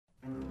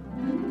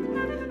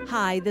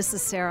Hi, this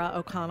is Sarah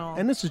O'Connell.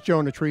 And this is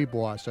Jonah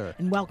Treebwasser.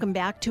 And welcome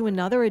back to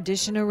another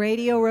edition of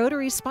Radio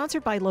Rotary,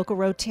 sponsored by local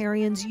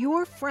Rotarians,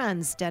 your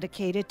friends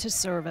dedicated to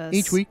service.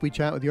 Each week we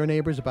chat with your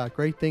neighbors about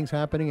great things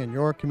happening in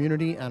your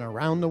community and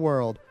around the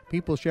world.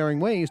 People sharing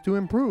ways to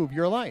improve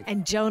your life.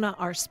 And Jonah,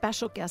 our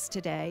special guest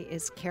today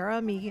is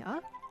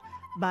Karamia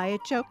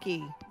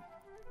Bayachoki.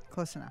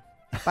 Close enough.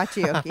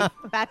 Bachioki.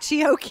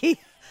 Bachioki.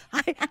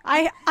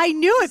 I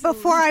knew it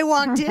before I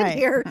walked in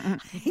here.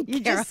 You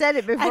just said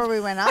it before we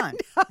went on.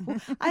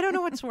 I don't know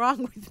what's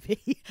wrong with me.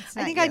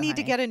 I think I need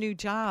to get a new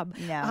job.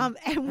 No.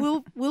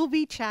 And we'll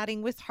be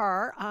chatting with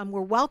her.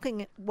 We're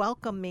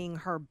welcoming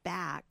her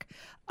back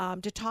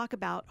to talk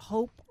about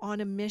Hope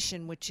on a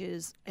Mission, which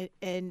is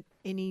a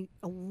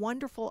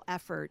wonderful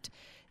effort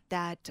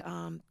that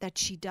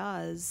she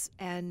does.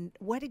 And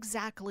what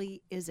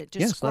exactly is it?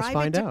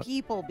 Describe it to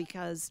people,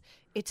 because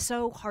it's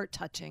so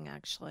heart-touching,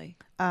 actually.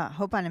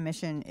 Hope on a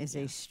Mission is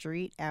a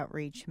street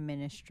outreach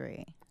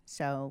ministry.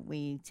 So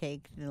we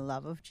take the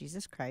love of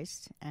Jesus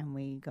Christ and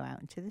we go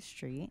out into the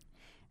street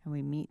and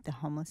we meet the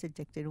homeless,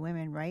 addicted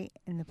women right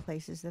in the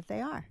places that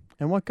they are.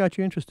 And what got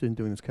you interested in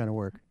doing this kind of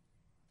work?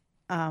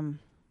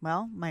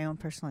 Well, my own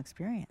personal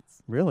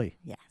experience. Really?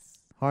 Yes.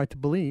 Hard to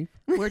believe.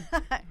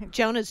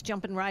 Jonah's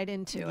jumping right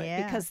into it,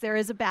 Yeah. because there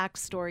is a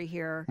backstory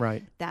here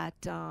Right. that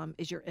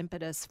is your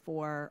impetus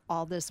for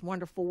all this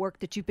wonderful work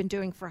that you've been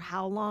doing for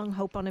how long?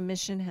 Hope on a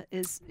Mission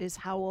is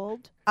how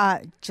old?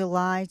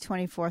 July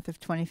 24th of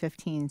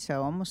 2015,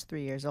 so almost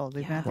 3 years old.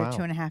 We've been out there Wow.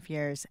 2.5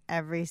 years,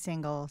 every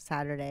single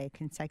Saturday,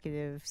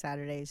 consecutive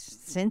Saturdays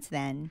since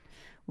then,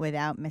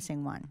 without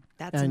missing one.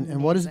 That's And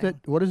amazing.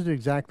 what is it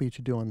exactly that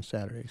you do on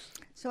Saturdays?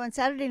 So on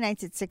Saturday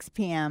nights at 6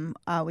 p.m.,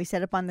 we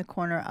set up on the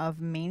corner of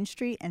Main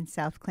Street and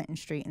South Clinton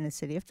Street in the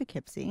city of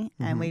Poughkeepsie,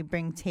 and we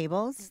bring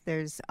tables.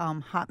 There's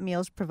hot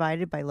meals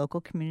provided by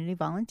local community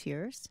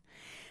volunteers.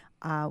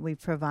 We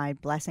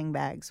provide blessing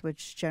bags,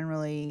 which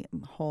generally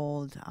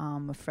hold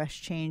a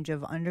fresh change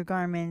of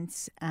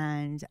undergarments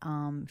and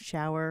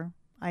shower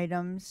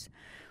items,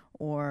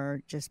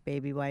 or just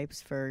baby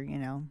wipes for,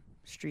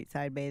 street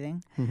side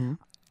bathing. Mm-hmm.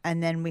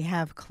 And then we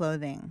have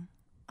clothing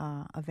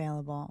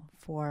available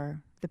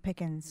for the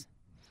pickings.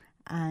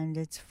 And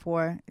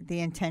the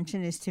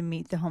intention is to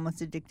meet the homeless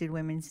addicted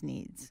women's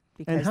needs.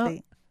 Because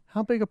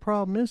How big a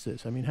problem is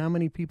this? I mean, how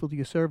many people do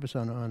you service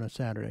on a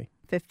Saturday?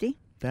 50.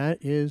 That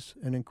is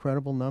an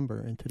incredible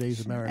number in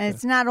today's America. And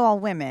it's not all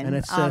women. And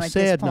it's a at this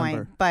sad point.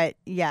 number. But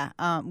yeah,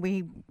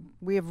 we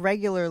have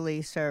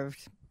regularly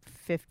served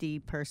 50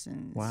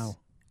 persons. Wow.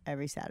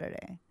 Every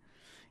Saturday.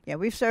 Yeah,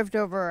 we've served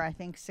over, I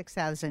think,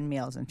 6,000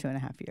 meals in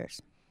 2.5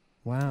 years.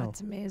 Wow. That's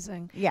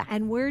amazing. Yeah.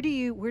 And where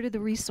do the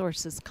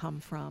resources come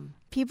from?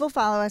 People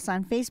follow us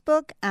on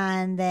Facebook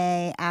and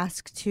they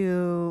ask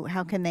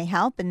how can they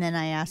help? And then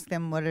I ask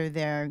them what are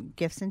their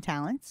gifts and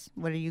talents?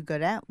 What are you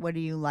good at? What do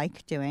you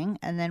like doing?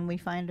 And then we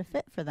find a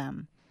fit for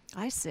them.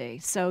 I see.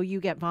 So you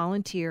get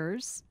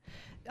volunteers.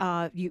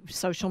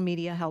 Social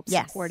media helps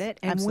Yes, support it.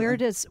 And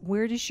absolutely.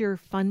 where does your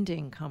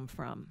funding come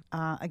from?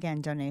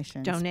 Again,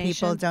 donations. Donations.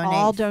 People donate.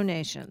 All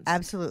donations.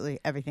 Absolutely,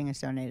 everything is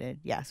donated.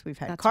 Yes, we've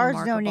had That's cars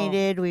remarkable.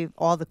 donated.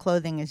 All the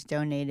clothing is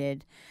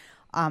donated.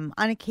 On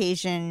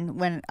occasion,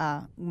 when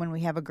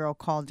we have a girl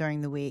call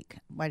during the week,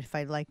 if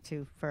I'd like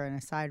to, for an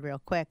aside, real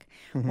quick,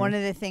 one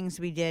of the things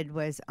we did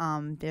was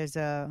there's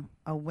a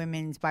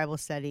women's Bible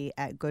study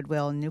at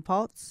Goodwill in New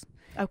Paltz.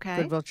 Okay.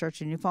 Goodwill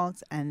Church in New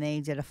Paltz, and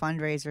they did a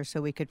fundraiser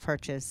so we could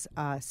purchase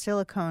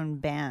silicone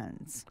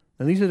bands.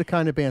 And these are the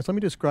kind of bands. Let me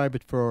describe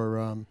it for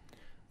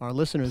our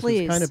listeners.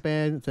 Please. It's the kind of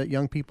bands that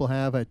young people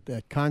have at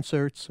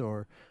concerts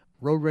or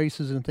road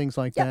races and things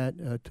like Yep.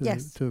 that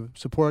to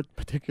support a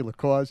particular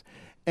cause.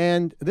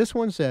 And this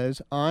one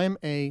says, I'm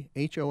a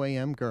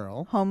HOAM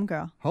girl. Home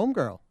girl. Home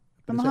girl.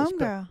 I'm a home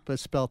girl. But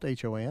it's spelled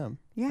HOAM,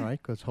 Yeah.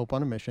 right? Because Hope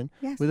on a Mission.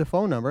 Yes. With a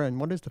phone number. And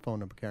what is the phone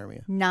number,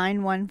 Karamia?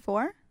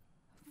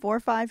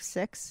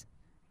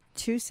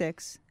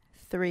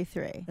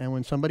 914-456-2633. And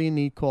when somebody in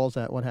need calls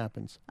that, what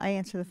happens? I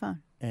answer the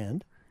phone.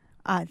 And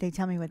They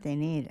tell me what they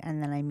need,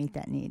 and then I meet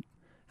that need.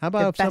 how The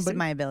about best of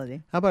my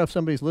ability. How about if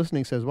somebody's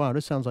listening says, wow,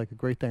 this sounds like a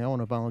great thing. I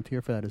want to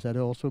volunteer for that. Is that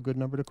also a good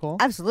number to call?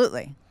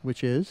 Absolutely.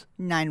 Which is?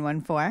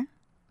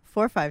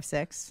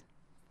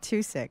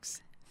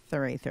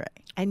 914-456-2633.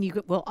 And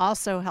you will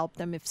also help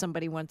them if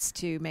somebody wants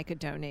to make a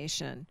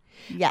donation.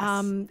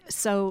 Yes.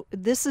 So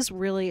this is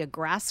really a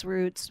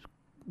grassroots,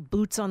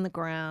 boots on the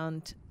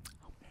ground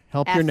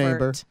Help effort. your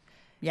neighbor.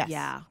 Yes.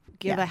 Yeah.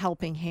 Give Yeah. a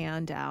helping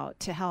hand out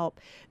to help.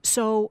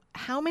 So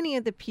how many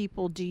of the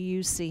people do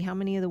you see, how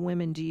many of the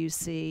women do you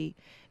see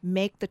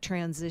make the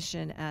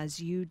transition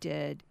as you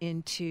did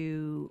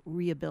into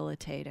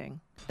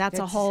rehabilitating? That's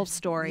a whole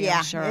story, Yeah,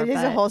 I'm sure. it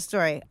is a but whole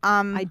story.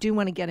 I do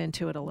want to get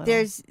into it a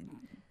little.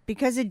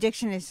 Because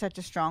addiction is such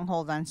a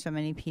stronghold on so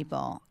many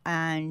people,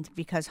 and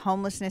because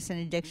homelessness and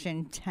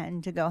addiction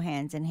tend to go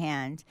hand in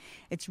hand,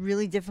 it's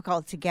really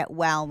difficult to get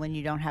well when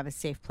you don't have a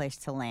safe place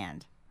to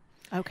land.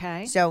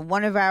 Okay. So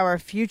one of our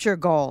future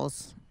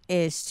goals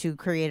is to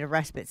create a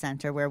respite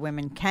center where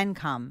women can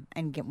come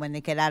and when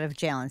they get out of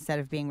jail, instead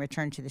of being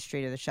returned to the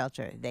street or the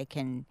shelter, they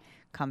can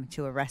come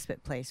to a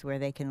respite place where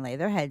they can lay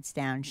their heads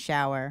down,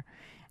 shower,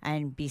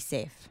 and be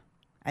safe,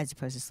 as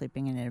opposed to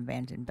sleeping in an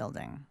abandoned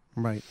building.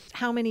 Right.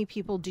 How many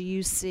people do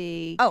you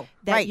see that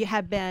right. you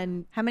have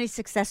been? How many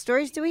success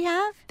stories do we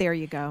have? There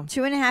you go.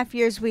 2.5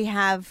 years, we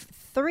have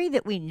 3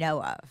 that we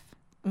know of.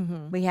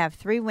 Mm-hmm. We have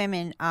 3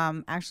 women.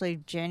 Actually,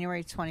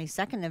 January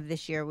 22nd of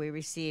this year, we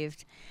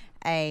received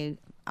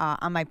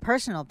on my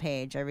personal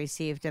page, I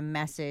received a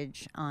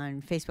message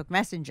on Facebook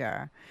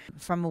Messenger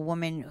from a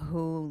woman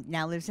who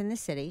now lives in the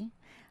city,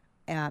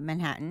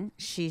 Manhattan.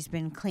 She's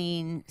been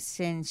clean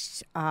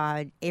since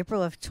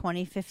April of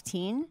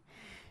 2015.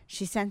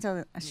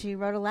 She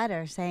wrote a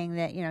letter saying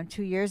that,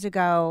 2 years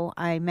ago,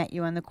 I met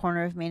you on the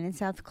corner of Main and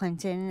South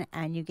Clinton,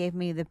 and you gave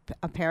me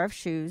a pair of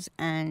shoes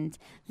and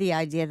the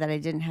idea that I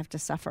didn't have to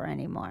suffer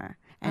anymore.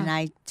 And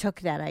I took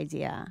that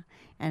idea,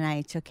 and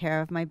I took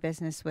care of my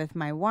business with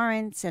my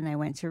warrants, and I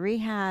went to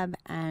rehab,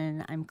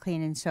 and I'm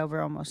clean and sober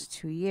almost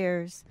 2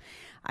 years.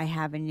 I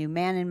have a new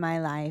man in my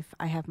life.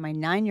 I have my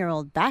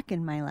 9-year-old back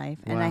in my life,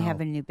 and I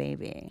have a new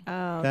baby.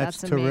 Oh, that's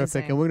terrific.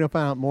 amazing. And we're going to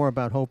find out more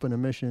about Hope on a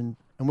Mission.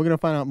 And we're going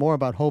to find out more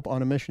about Hope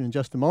on a Mission in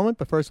just a moment.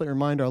 But first, let me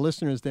remind our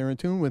listeners they're in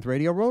tune with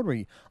Radio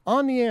Rotary,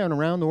 on the air and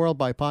around the world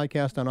by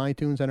podcast on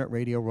iTunes and at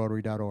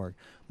radiorotary.org.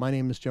 My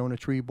name is Jonah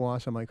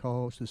Treeboss, and my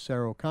co-host is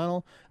Sarah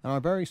O'Connell. And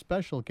our very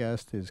special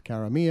guest is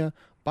Karamia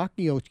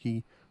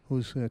Bakioski,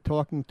 who's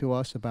talking to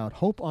us about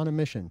Hope on a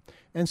Mission.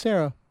 And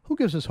Sarah, who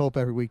gives us hope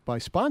every week by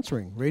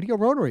sponsoring Radio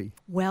Rotary?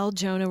 Well,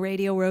 Jonah,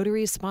 Radio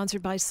Rotary is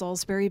sponsored by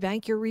Salisbury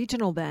Bank, your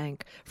regional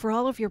bank. For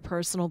all of your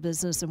personal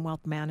business and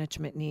wealth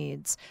management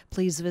needs,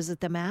 please visit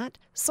them at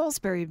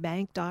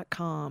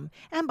salisburybank.com,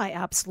 and by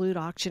Absolute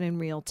Auction and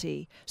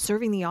Realty,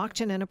 serving the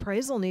auction and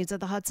appraisal needs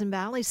of the Hudson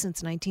Valley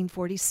since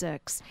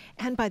 1946,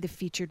 and by the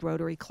featured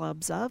Rotary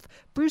clubs of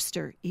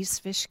Brewster,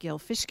 East Fishkill,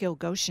 Fishkill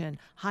Goshen,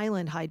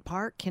 Highland Hyde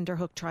Park,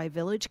 Kinderhook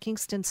Tri-Village,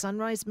 Kingston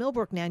Sunrise,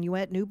 Millbrook,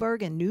 Nanuet,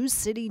 Newburgh, and New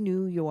City,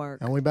 New York.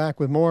 And we're back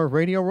with more of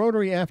Radio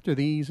Rotary after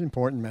these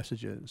important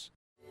messages.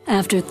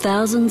 After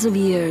thousands of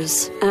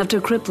years, after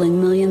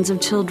crippling millions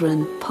of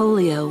children,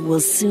 polio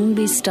will soon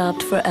be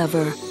stopped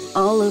forever.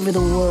 All over the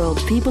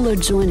world, people are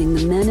joining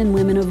the men and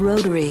women of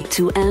Rotary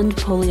to end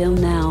polio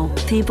now.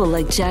 People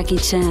like Jackie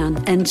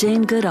Chan and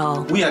Jane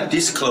Goodall. We are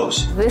this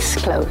close. This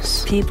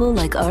close. People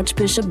like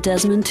Archbishop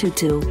Desmond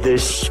Tutu.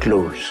 This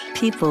close.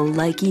 People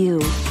like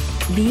you.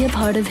 Be a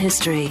part of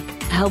history.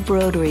 Help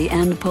Rotary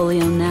end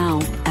polio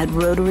now at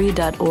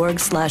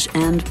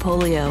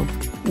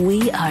rotary.org/endpolio.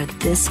 We are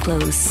this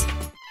close.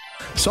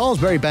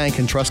 Salisbury Bank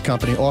and Trust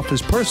Company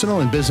offers personal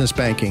and business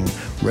banking,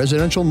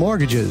 residential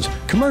mortgages,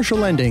 commercial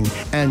lending,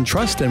 and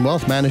trust and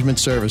wealth management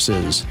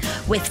services.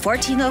 With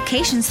 14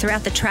 locations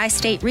throughout the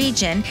tri-state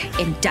region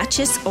in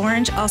Dutchess,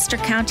 Orange, Ulster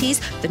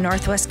counties, the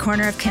northwest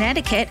corner of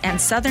Connecticut, and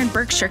southern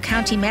Berkshire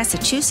County,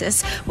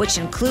 Massachusetts, which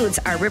includes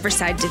our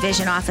Riverside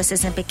Division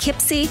offices in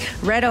Poughkeepsie,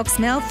 Red Oaks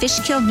Mill,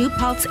 Fishkill, New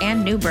Paltz,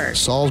 and Newburgh.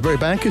 Salisbury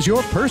Bank is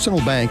your personal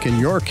bank in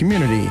your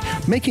community,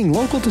 making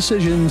local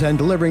decisions and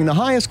delivering the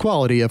highest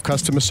quality of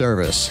customer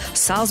service.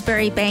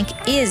 Salisbury Bank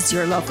is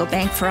your local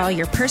bank for all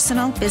your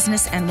personal,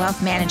 business, and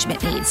wealth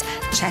management needs.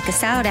 Check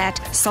us out at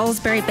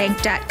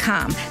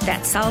salisburybank.com.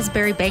 That's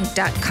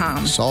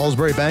salisburybank.com.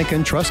 Salisbury Bank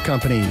and Trust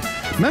Company.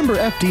 Member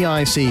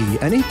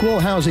FDIC, an equal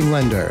housing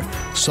lender.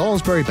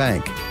 Salisbury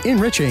Bank,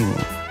 enriching.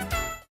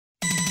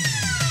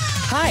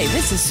 Hi,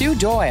 this is Sue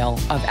Doyle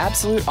of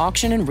Absolute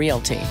Auction and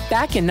Realty.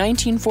 Back in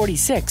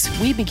 1946,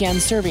 we began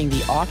serving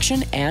the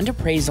auction and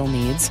appraisal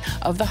needs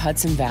of the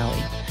Hudson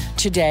Valley.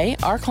 Today,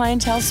 our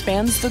clientele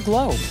spans the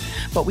globe,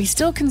 but we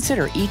still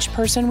consider each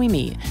person we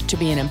meet to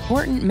be an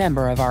important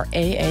member of our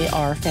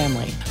AAR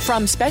family.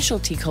 From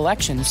specialty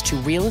collections to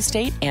real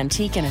estate,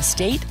 antique and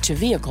estate to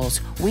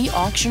vehicles, we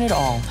auction it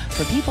all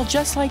for people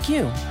just like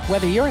you.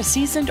 Whether you're a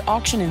seasoned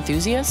auction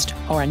enthusiast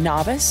or a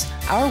novice,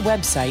 our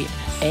website,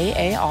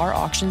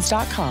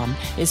 AARauctions.com,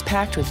 is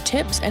packed with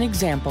tips and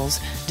examples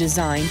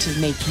designed to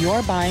make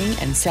your buying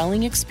and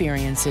selling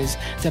experiences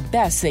the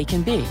best they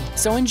can be.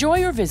 So enjoy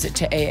your visit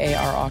to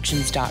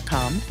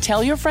AARauctions.com,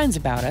 tell your friends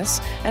about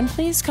us, and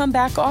please come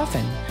back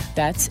often.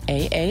 That's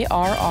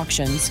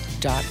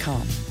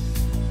AARauctions.com.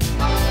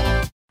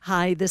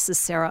 Hi, this is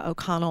Sarah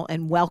O'Connell,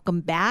 and welcome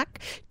back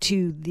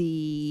to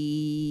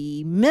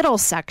the middle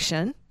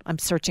section. I'm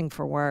searching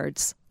for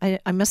words. I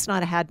must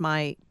not have had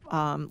my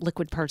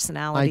liquid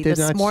personality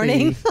this morning. I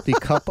did not see the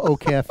cup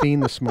of caffeine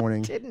this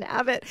morning. Didn't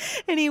have it.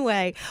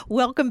 Anyway,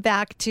 welcome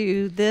back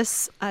to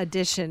this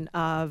edition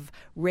of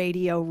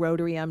Radio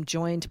Rotary. I'm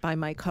joined by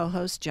my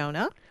co-host,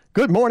 Jonah.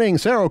 Good morning,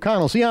 Sarah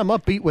O'Connell. See, I'm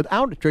upbeat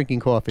without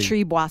drinking coffee.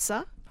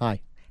 Treebossa.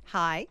 Hi.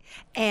 Hi.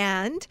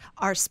 And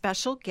our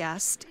special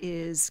guest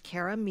is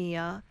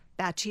Karamia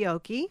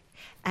Bakioski,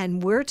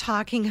 and we're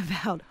talking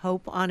about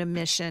Hope on a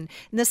Mission.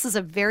 And this is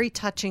a very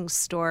touching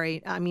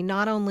story. I mean,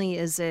 not only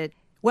is it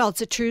Well,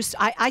 it's a true.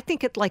 I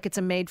think it's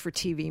a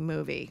made-for-TV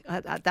movie.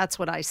 That's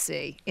what I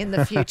see in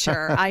the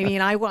future. I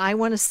mean, I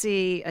want to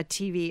see a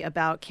TV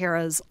about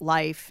Kara's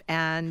life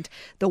and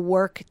the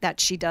work that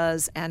she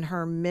does and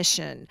her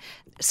mission.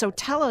 So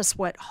tell us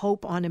what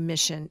Hope on a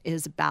Mission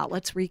is about.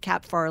 Let's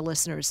recap for our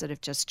listeners that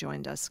have just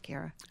joined us,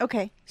 Kara.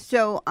 Okay.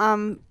 So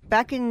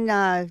back in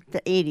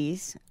the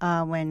 80s,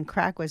 when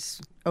crack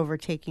was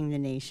overtaking the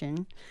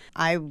nation,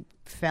 I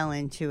fell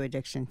into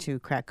addiction to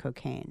crack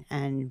cocaine.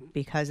 And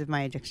because of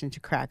my addiction to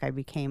crack, I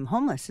became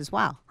homeless as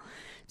well.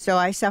 So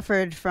I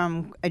suffered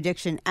from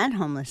addiction and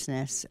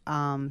homelessness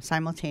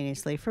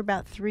simultaneously for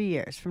about 3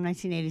 years, from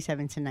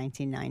 1987 to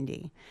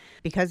 1990.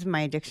 Because of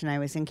my addiction, I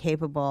was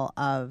incapable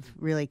of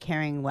really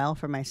caring well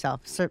for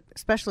myself,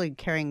 especially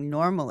caring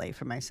normally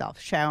for myself,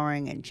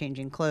 showering and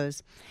changing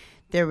clothes.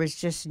 There was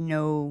just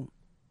no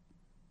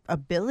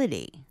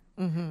ability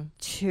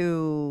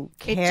to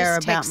care about myself. It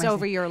just takes myself.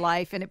 Over your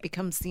life, and it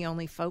becomes the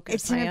only focus.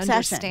 It's an I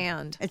obsession.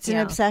 Understand. It's an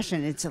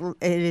obsession. It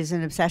is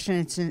an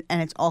obsession.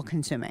 And it's all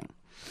consuming.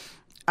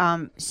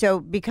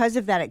 So because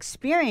of that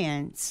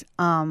experience,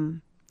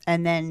 and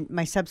then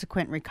my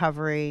subsequent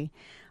recovery,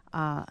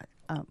 a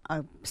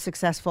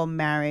successful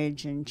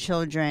marriage and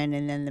children,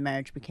 and then the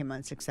marriage became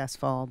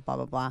unsuccessful, blah,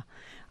 blah, blah.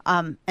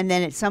 And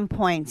then at some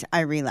point I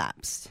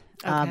relapsed.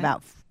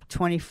 About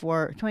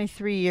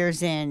 23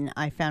 years in,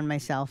 I found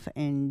myself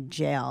in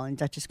jail, in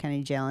Dutchess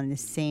County Jail, in the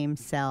same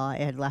cell I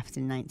had left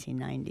in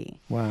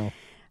 1990. Wow.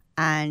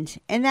 And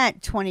in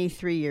that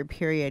 23-year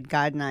period,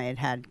 God and I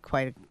had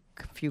quite a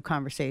few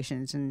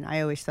conversations, and I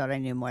always thought I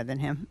knew more than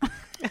him.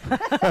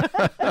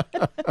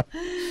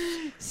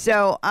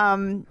 So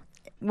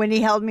when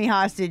he held me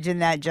hostage in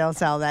that jail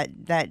cell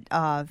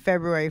that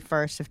February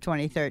 1st of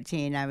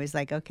 2013, I was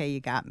like, okay, you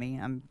got me.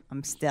 I'm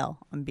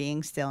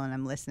being still, and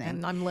I'm listening.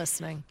 And I'm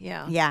listening.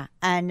 Yeah. Yeah.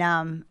 And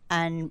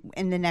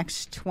in the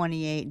next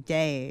 28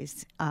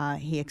 days,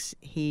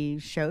 he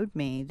showed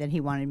me that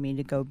he wanted me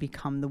to go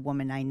become the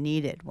woman I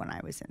needed when I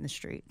was in the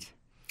street.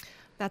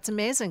 That's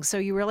amazing. So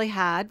you really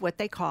had what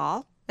they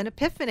call an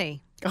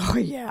epiphany. Oh,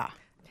 yeah.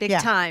 Big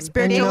time.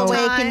 Spiritual Big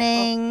time.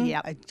 awakening. Oh,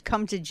 yep. A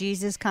come to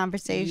Jesus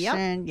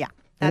conversation. Yep. Yeah.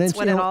 That's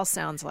what it all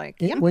sounds like.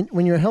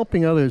 When you're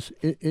helping others,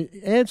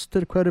 it adds to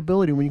the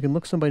credibility when you can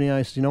look somebody in the eye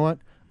and say, you know what?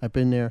 I've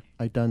been there.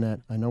 I've done that.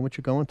 I know what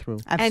you're going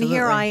through. Absolutely. And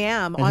here I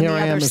am And on here the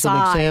I am other as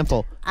side. an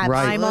example.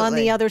 Right. I'm on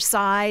the other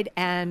side,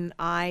 and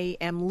I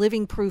am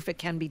living proof it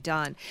can be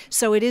done.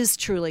 So it is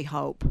truly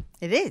hope.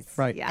 It is.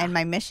 Right. Yeah. And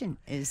my mission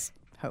is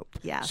hope.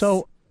 Yes.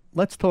 So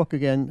let's talk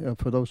again,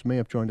 for those who may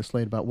have joined us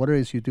late, about what it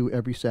is you do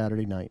every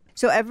Saturday night.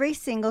 So every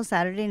single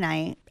Saturday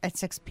night at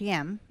 6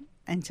 p.m.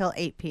 until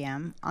 8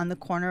 p.m. on the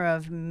corner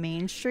of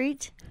Main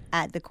Street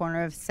at the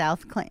corner of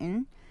South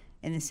Clinton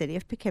in the city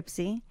of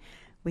Poughkeepsie,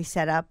 we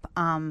set up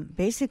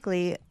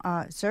basically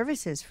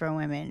services for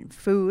women: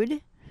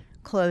 food,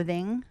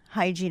 clothing,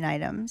 hygiene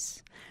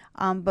items.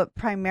 But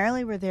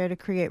primarily we're there to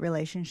create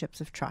relationships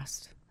of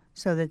trust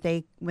so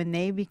that when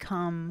they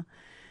become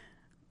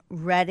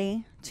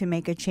ready to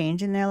make a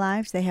change in their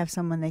lives, they have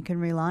someone they can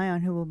rely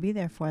on who will be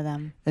there for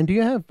them. And do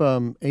you have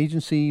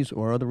agencies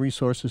or other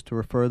resources to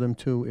refer them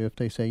to if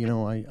they say,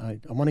 I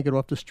want to get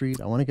off the street,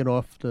 I want to get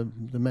off the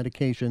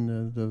medication,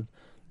 the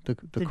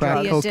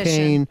crack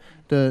cocaine,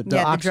 the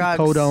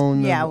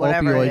oxycodone, the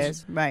whatever opioids. it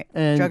is. Right.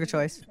 And drug of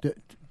choice.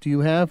 Do you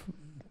have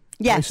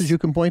places you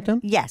can point them?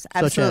 Yes,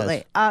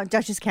 absolutely.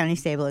 Dutchess County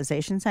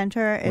Stabilization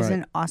Center is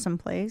an awesome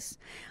place.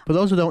 For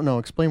those who don't know,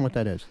 explain what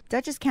that is.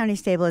 Dutchess County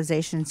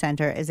Stabilization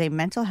Center is a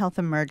mental health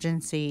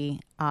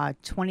emergency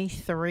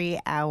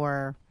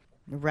 23-hour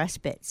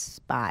respite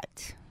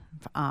spot,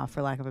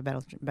 for lack of a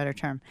better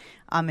term.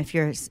 If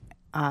you're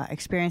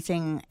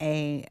experiencing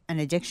an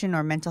addiction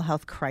or mental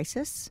health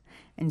crisis,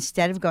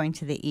 instead of going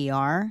to the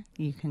ER,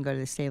 you can go to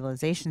the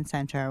Stabilization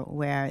Center,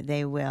 where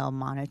they will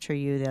monitor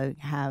you. They'll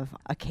have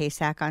a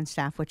CASAC on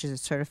staff, which is a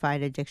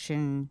certified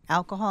addiction,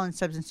 alcohol, and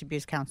substance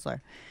abuse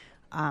counselor,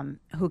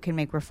 who can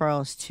make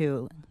referrals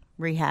to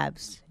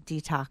rehabs,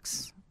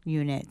 detox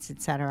units,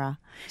 etc.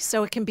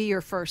 So it can be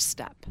your first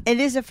step. It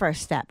is a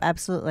first step,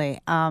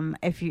 absolutely.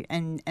 If you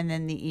and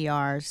then the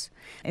ERs.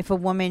 If a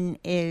woman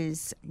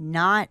is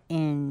not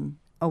in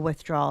a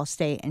withdrawal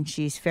state and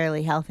she's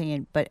fairly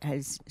healthy but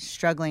is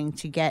struggling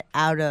to get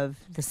out of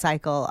the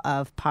cycle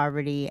of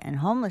poverty and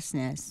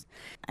homelessness,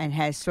 and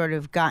has sort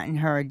of gotten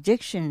her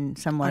addiction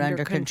somewhat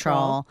under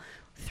control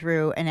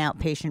through an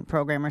outpatient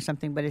program or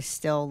something, but is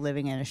still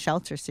living in a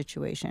shelter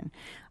situation,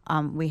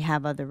 we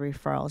have other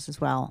referrals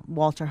as well.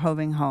 Walter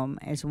Hoving Home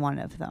is one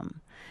of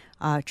them.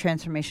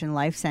 Transformation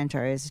Life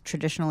Center is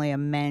traditionally a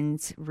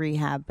men's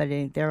rehab, but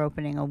they're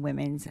opening a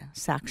women's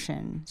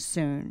section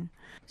soon.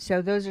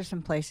 So those are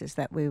some places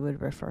that we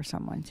would refer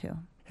someone to.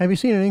 Have you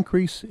seen an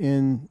increase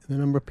in the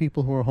number of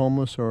people who are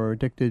homeless or are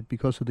addicted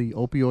because of the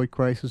opioid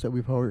crisis that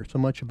we've heard so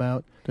much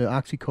about, the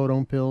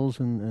oxycodone pills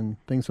and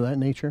things of that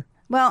nature?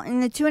 Well,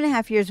 in the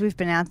 2.5 years we've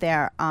been out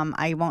there,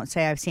 I won't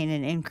say I've seen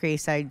an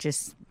increase. I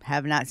just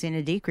have not seen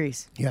a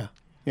decrease. Yeah.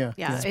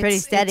 It's pretty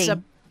steady.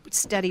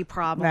 steady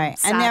problem. Right.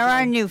 Sadly. And there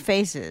are new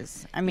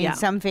faces. I mean, Yeah.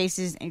 some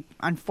faces,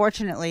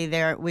 unfortunately,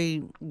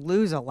 we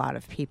lose a lot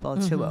of people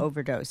to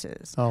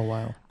overdoses. Oh,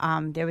 wow.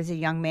 There was a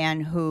young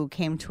man who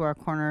came to our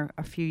corner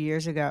 2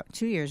 years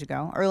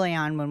ago, early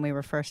on when we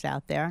were first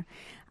out there.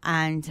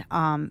 And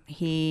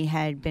he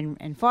had been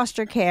in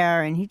foster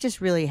care, and he just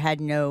really had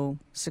no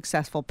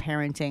successful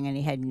parenting, and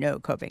he had no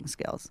coping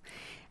skills.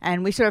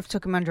 And we sort of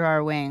took him under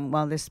our wing.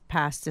 Well, this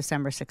past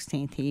December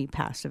 16th, he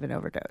passed of an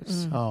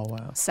overdose. Oh,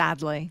 wow.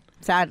 Sadly.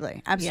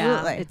 Sadly.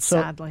 Absolutely. Yeah, it's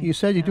So sadly. you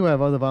said you do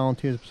have other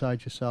volunteers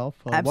besides yourself.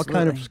 What kind of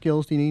Absolutely.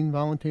 skills do you need in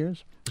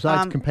volunteers?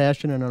 Besides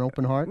compassion and an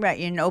open heart? Right,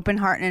 an open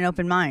heart and an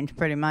open mind,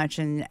 pretty much.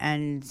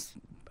 And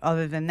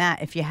other than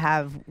that, if you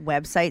have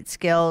website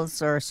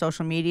skills or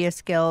social media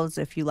skills,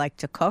 if you like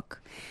to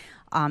cook,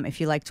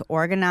 if you like to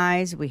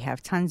organize, we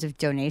have tons of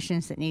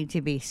donations that need to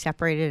be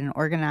separated and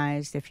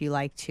organized. If you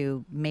like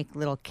to make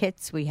little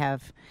kits, we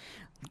have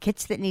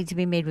kits that need to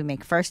be made. We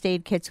make first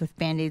aid kits with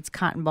Band-Aids,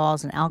 cotton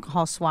balls, and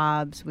alcohol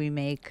swabs. We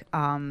make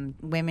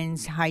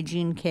women's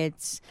hygiene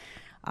kits.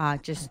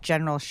 Just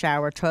general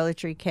shower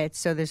toiletry kits.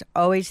 So there's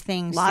always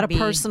things. A lot of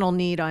personal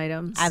need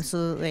items.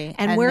 Absolutely.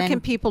 And where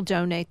can people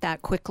donate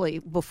that quickly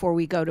before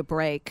we go to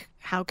break?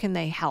 How can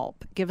they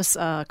help? Give us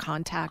a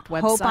contact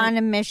website. Hope on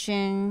a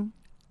Mission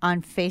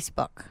on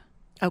Facebook.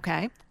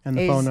 Okay. And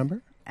the phone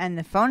number? And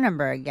the phone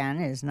number again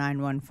is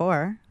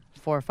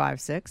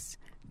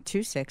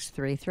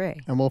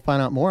 914-456-2633. And we'll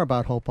find out more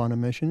about Hope on a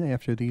Mission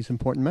after these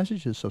important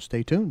messages, so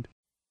stay tuned.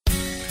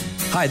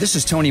 Hi, this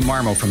is Tony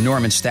Marmo from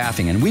Norman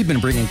Staffing, and we've been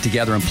bringing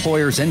together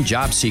employers and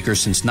job seekers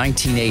since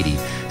 1980.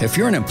 If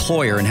you're an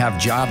employer and have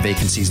job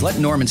vacancies, let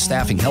Norman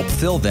Staffing help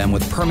fill them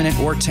with permanent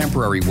or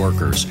temporary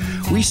workers.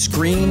 We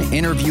screen,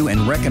 interview,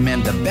 and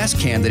recommend the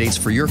best candidates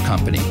for your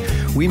company.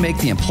 We make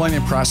the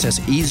employment process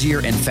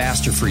easier and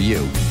faster for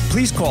you.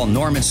 Please call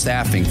Norman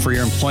Staffing for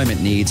your employment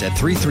needs at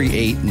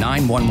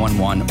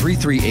 338-9111,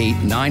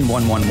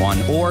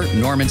 338-9111, or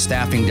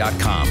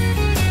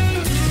normanstaffing.com.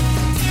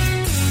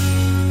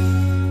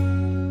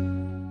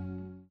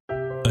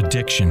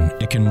 Addiction,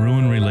 it can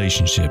ruin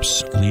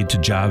relationships, lead to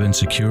job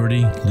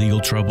insecurity, legal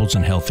troubles,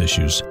 and health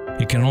issues.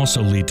 It can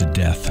also lead to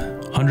death.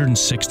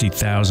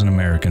 160,000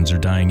 Americans are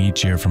dying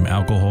each year from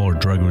alcohol or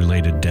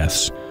drug-related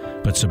deaths,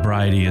 but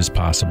sobriety is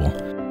possible.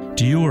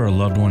 Do you or a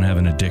loved one have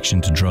an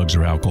addiction to drugs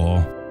or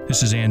alcohol?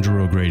 This is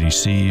Andrew O'Grady,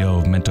 CEO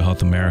of Mental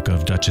Health America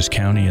of Dutchess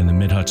County and the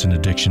Mid-Hudson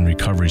Addiction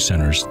Recovery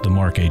Centers, the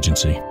MARC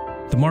Agency.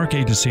 The MARC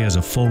Agency has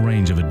a full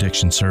range of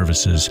addiction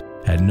services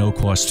at no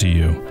cost to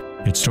you.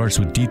 It starts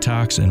with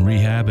detox and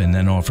rehab and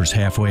then offers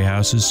halfway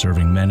houses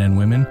serving men and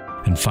women,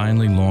 and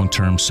finally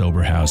long-term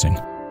sober housing.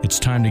 It's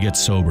time to get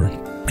sober.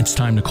 It's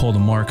time to call the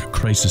MARC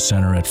Crisis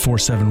Center at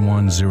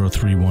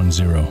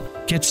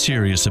 471-0310. Get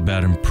serious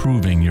about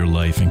improving your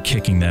life and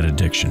kicking that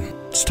addiction.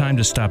 It's time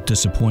to stop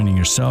disappointing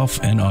yourself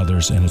and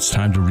others, and it's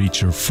time to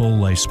reach your full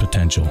life's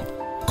potential.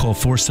 Call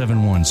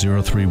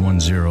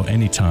 471-0310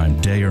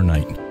 anytime, day or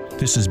night.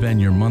 This has been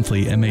your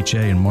monthly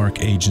MHA and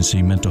MARC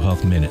Agency Mental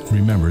Health Minute.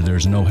 Remember,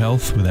 there's no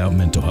health without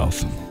mental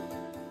health.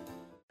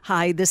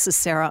 Hi, this is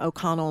Sarah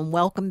O'Connell, and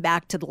welcome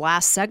back to the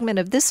last segment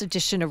of this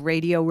edition of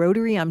Radio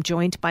Rotary. I'm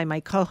joined by my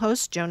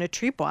co-host, Jonah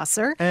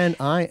Triebwasser. And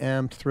I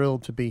am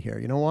thrilled to be here.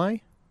 You know why?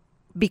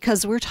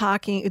 Because we're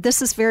talking,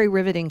 this is a very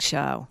riveting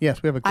show.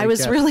 Yes, we have a great I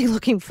was guest. really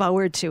looking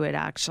forward to it,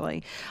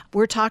 actually.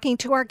 We're talking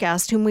to our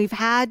guest, whom we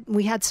had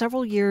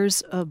several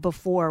years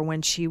before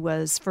when she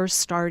was first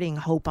starting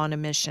Hope on a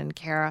Mission,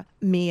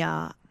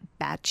 Karamia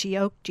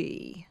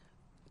Bachiochi.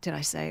 Did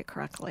I say it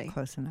correctly?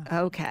 Close enough.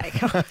 Okay.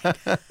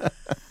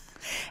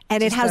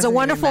 And it Just has a doesn't even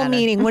wonderful matter.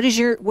 meaning. What does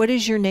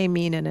your name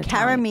mean in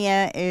Italian?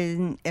 Karamia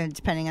is,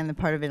 depending on the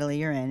part of Italy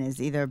you're in,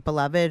 is either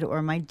beloved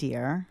or my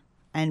dear.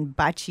 And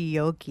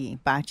Bachiochi,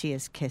 Bachi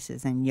is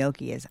kisses and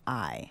Yoki is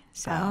I.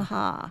 So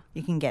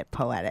you can get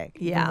poetic.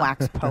 You Yeah. can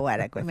wax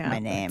poetic with my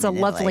name. It's a in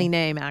lovely Italy.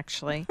 name,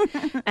 actually.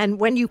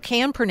 And when you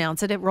can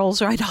pronounce it, it rolls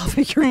right off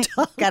of your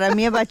tongue.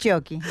 Karamia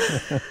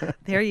Bachiochi.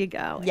 There you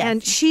go. Yes.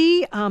 And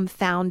she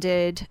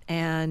founded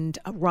and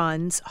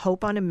runs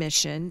Hope on a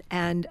Mission.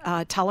 And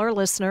tell our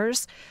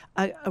listeners,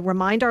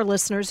 remind our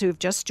listeners who have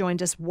just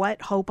joined us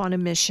what Hope on a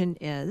Mission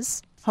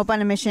is. Hope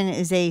on a Mission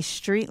is a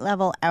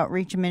street-level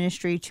outreach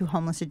ministry to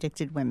homeless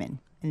addicted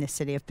women in the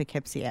city of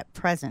Poughkeepsie at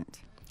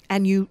present.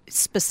 And you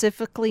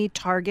specifically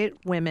target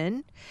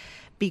women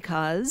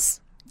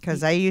because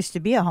I used to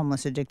be a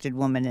homeless addicted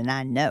woman, and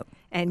I know.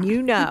 And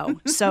you know,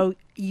 so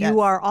you Yes.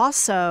 are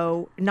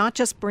also not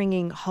just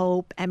bringing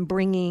hope and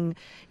bringing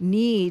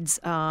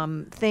needs,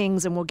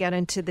 things, and we'll get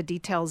into the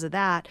details of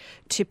that,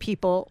 to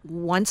people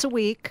once a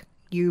week.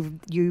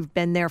 You've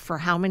been there for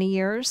how many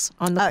years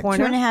on the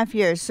corner? 2.5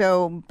 years,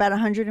 so about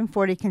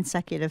 140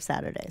 consecutive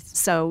Saturdays.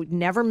 So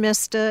never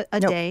missed a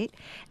Nope. date.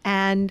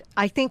 And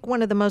I think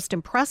one of the most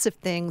impressive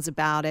things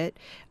about it,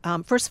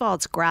 first of all,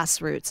 it's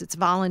grassroots. It's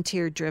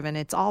volunteer driven.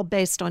 It's all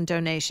based on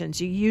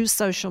donations. You use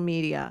social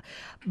media.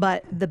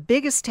 But the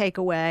biggest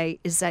takeaway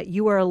is that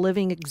you are a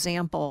living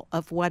example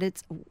of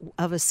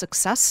of a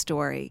success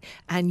story,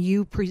 and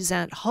you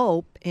present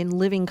hope in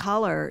living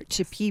color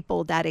to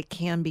people that it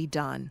can be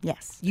done.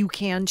 Yes. You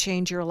can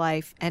change your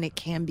life, and it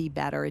can be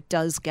better. It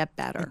does get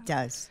better. It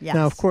does, yes.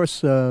 Now, of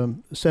course,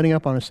 setting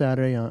up on a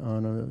Saturday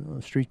on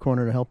a street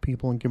corner to help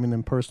people and giving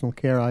them personal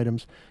care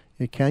items,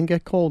 it can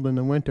get cold in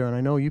the winter, and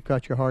I know you've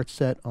got your heart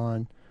set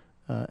on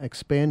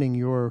expanding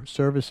your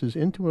services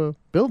into a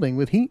building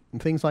with heat and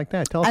things like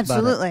that. Tell us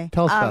Absolutely. about it.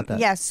 Tell us about that.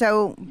 Yeah,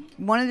 so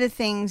one of the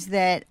things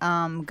that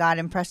God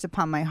impressed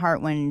upon my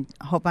heart when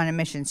Hope on a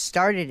Mission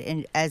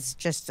started as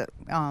just a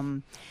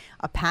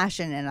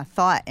passion and a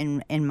thought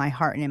in my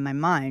heart and in my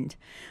mind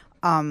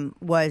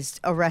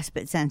was a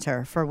respite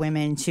center for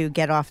women to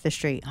get off the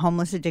street.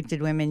 Homeless,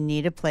 addicted women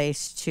need a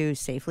place to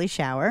safely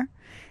shower,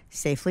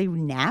 safely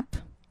nap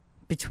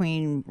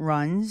between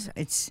runs.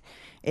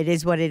 It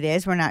is what it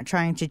is. We're not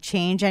trying to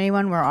change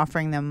anyone. We're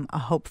offering them a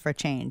hope for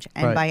change.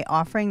 And by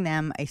offering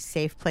them a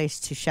safe place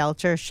to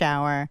shelter,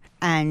 shower,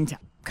 and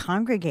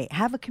congregate,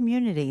 have a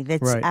community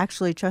that's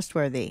actually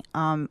trustworthy.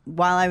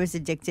 While I was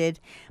addicted,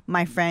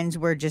 my friends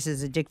were just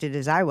as addicted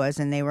as I was,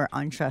 and they were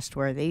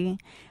untrustworthy.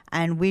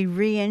 And we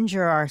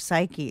re-injure our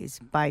psyches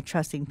by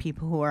trusting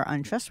people who are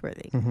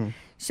untrustworthy. Mm-hmm.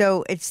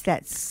 So it's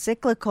that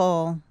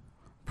cyclical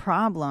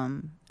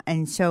problem.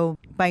 And so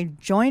by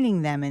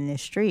joining them in the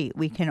street,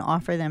 we can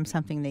offer them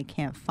something they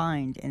can't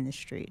find in the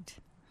street.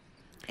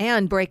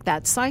 And break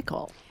that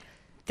cycle.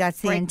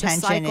 That's the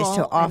intention, is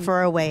to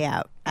offer a way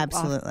out.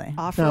 Absolutely.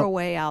 Offer a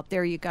way out.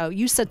 There you go.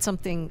 You said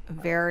something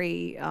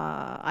very,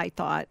 I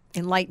thought,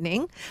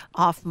 enlightening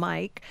off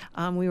mic.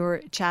 We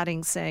were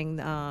chatting saying,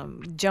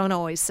 Joan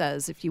always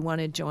says, if you want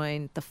to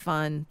join the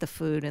fun, the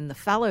food, and the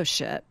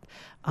fellowship,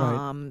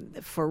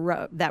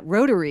 that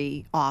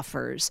Rotary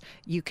offers,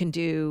 you can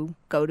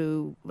go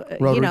to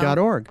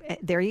Rotary.org.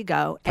 There you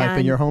go. Type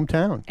in your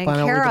hometown.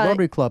 Find out where the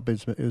Rotary Club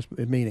is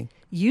meeting.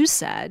 You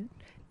said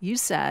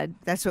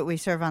that's what we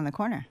serve on the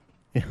corner.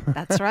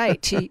 That's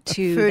right. To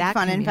food, that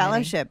fun, community. and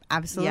fellowship.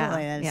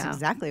 Absolutely. Yeah, That's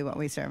exactly what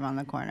we serve on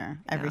the corner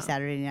every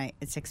Saturday night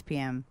at 6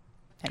 p.m.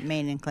 at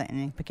Main and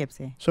Clinton and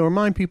Poughkeepsie. So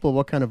remind people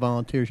what kind of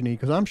volunteers you need,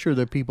 because I'm sure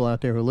there are people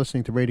out there who are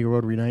listening to Radio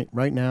Rotary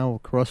right now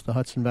across the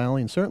Hudson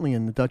Valley and certainly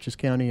in the Dutchess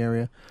County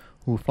area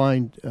who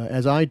find,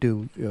 as I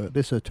do,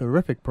 this is a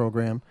terrific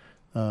program.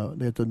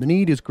 The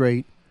need is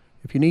great.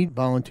 If you need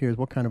volunteers,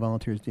 what kind of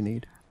volunteers do you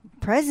need?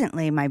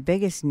 Presently, my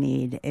biggest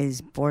need is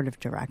board of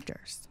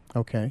directors.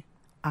 Okay.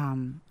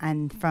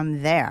 And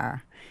from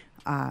there,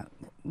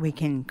 we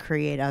can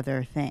create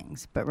other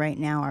things. But right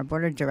now, our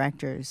board of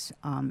directors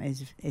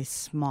is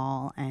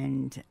small,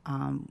 and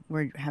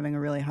we're having a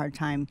really hard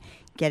time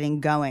getting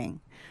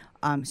going.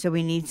 So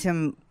we need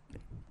some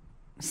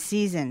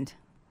seasoned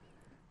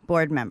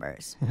board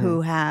members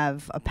who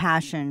have a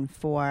passion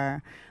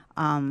for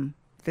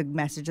the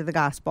message of the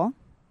gospel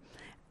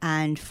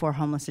and for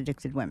homeless,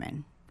 addicted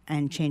women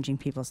and changing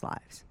people's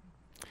lives.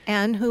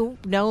 And who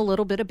know a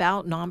little bit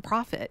about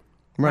nonprofit.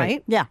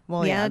 Right? Yeah.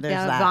 Well, there's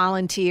that.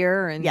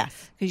 Volunteer, and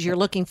because you're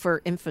looking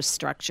for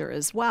infrastructure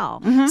as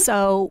well. Mm-hmm.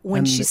 So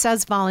when she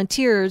says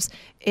volunteers,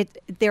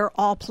 there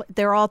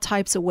are all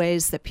types of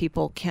ways that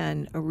people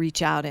can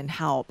reach out and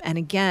help. And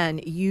again,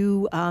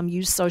 you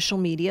use social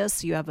media,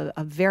 so you have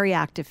a very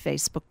active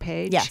Facebook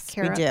page. Yes,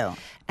 Kara. we do.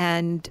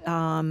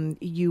 And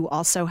you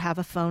also have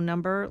a phone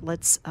number.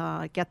 Let's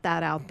get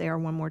that out there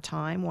one more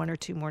time, one or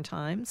two more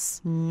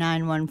times.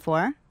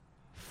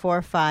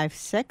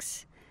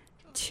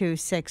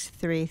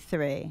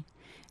 914-456-2633.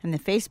 And the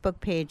Facebook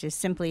page is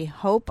simply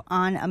Hope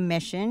on a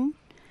Mission,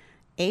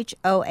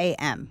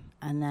 HOAM,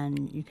 and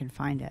then you can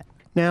find it.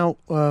 Now,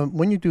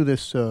 when you do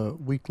this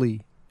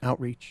weekly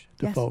outreach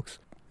to folks,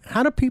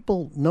 how do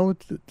people know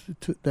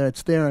that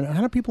it's there, and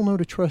how do people know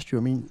to trust you?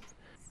 I mean,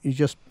 you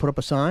just put up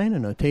a sign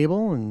and a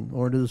table,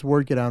 or does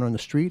word get out on the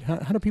street? How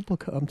do people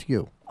come to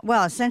you?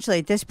 Well, essentially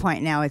at this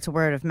point now, it's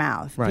word of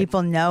mouth. Right.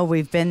 People know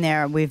we've been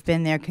there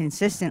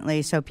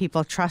consistently, so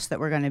people trust that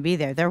we're going to be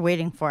there. They're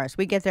waiting for us.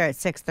 We get there at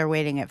 6, they're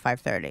waiting at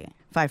 5:30,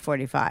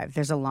 5:45.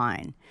 There's a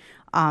line.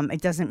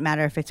 It doesn't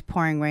matter if it's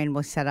pouring rain,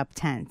 we'll set up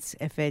tents.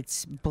 If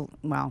it's,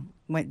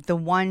 the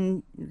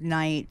one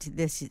night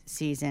this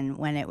season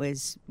when it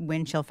was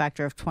wind chill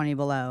factor of 20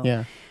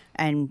 below,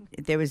 and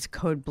there was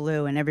code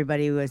blue and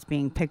everybody was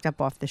being picked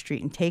up off the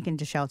street and taken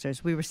to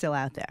shelters, we were still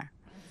out there.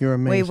 You're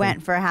amazing. We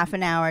went for half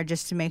an hour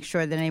just to make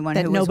sure that anyone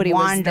who was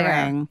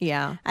wandering.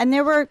 Yeah. And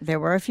there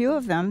were a few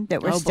of them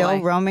that were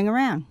still roaming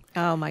around.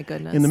 Oh, my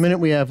goodness. In the minute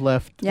we have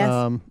left, yes.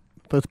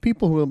 For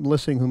people who are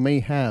listening who may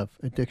have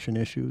addiction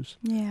issues,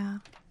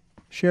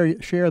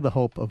 share the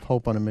hope of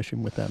Hope on a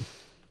Mission with them.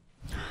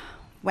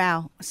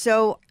 Wow.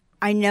 So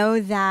I know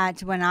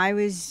that when I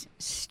was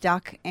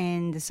stuck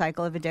in the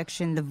cycle of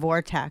addiction, the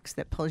vortex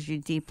that pulls you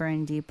deeper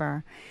and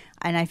deeper,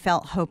 and I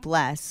felt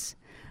hopeless,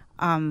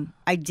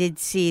 I did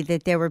see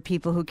that there were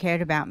people who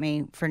cared about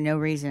me for no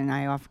reason.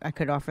 I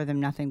could offer them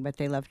nothing, but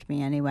they loved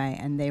me anyway,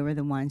 and they were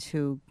the ones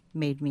who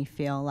made me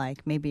feel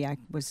like maybe I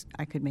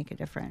could make a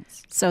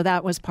difference. So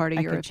that was part of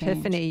I your could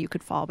epiphany. change. You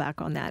could fall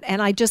back on that.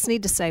 And I just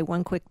need to say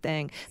one quick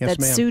thing, Yes, that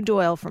ma'am. Sue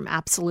Doyle from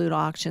Absolute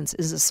Auctions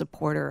is a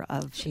supporter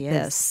of She is.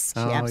 this.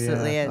 She Oh,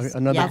 absolutely yeah. is.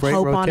 Another Yes. great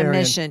Hope on a Rotarian.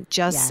 Mission,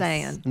 just Yes.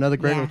 saying. Another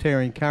great Yeah.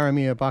 Rotarian,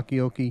 Karamia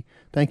Bakioki.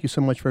 Thank you so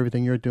much for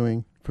everything you're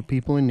doing for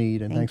people in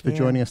need, and Thank thanks for you.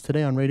 joining us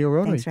today on Radio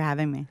Rotary. Thanks for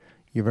having me.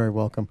 You're very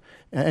welcome.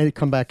 And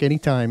come back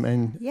anytime.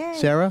 And Yay.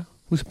 Sarah,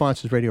 who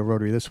sponsors Radio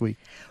Rotary this week?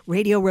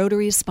 Radio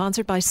Rotary is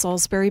sponsored by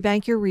Salisbury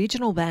Bank, your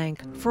regional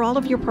bank. For all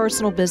of your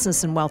personal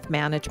business and wealth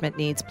management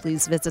needs,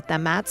 please visit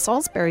them at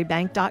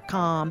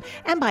salisburybank.com,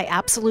 and by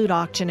Absolute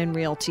Auction and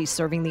Realty,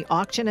 serving the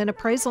auction and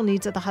appraisal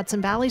needs of the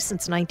Hudson Valley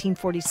since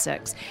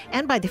 1946,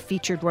 and by the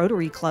featured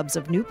Rotary clubs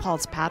of New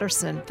Paltz,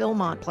 Patterson,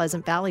 Philmont,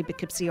 Pleasant Valley,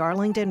 Poughkeepsie,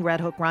 Arlington, Red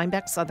Hook,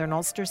 Rhinebeck, Southern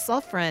Ulster,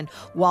 Suffern,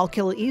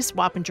 Wallkill East,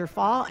 Wappinger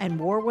Fall, and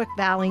Warwick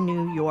Valley,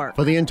 New York.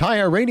 For the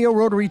entire Radio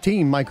Rotary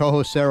team, my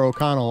co-host Sarah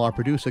O'Connell, our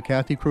producer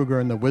Kathy Kruger,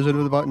 and the Wizard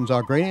of the Buttons,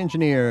 our great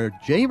engineer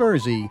Jay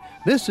Verzi.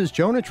 This is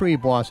Jonah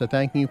Treeboss,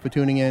 thanking you for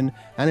tuning in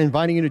and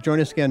inviting you to join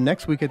us again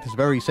next week at this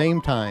very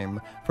same time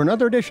for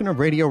another edition of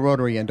Radio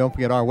Rotary. And don't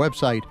forget our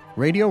website,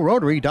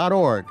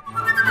 radiorotary.org.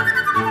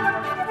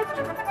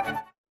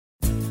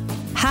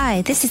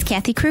 Hi, this is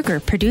Kathy Kruger,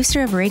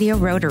 producer of Radio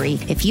Rotary.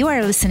 If you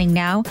are listening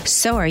now,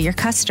 so are your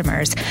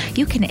customers.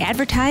 You can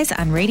advertise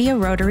on Radio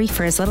Rotary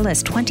for as little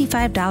as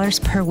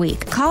 $25 per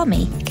week. Call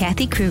me,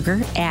 Kathy Kruger,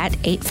 at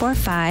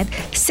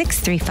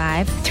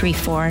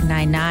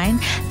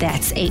 845-635-3499.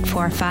 That's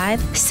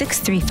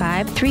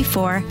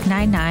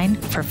 845-635-3499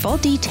 for full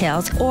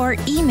details, or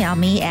email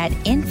me at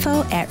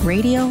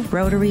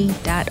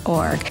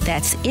info@radiorotary.org.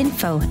 That's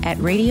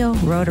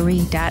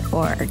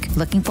info@radiorotary.org.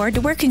 Looking forward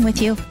to working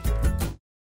with you.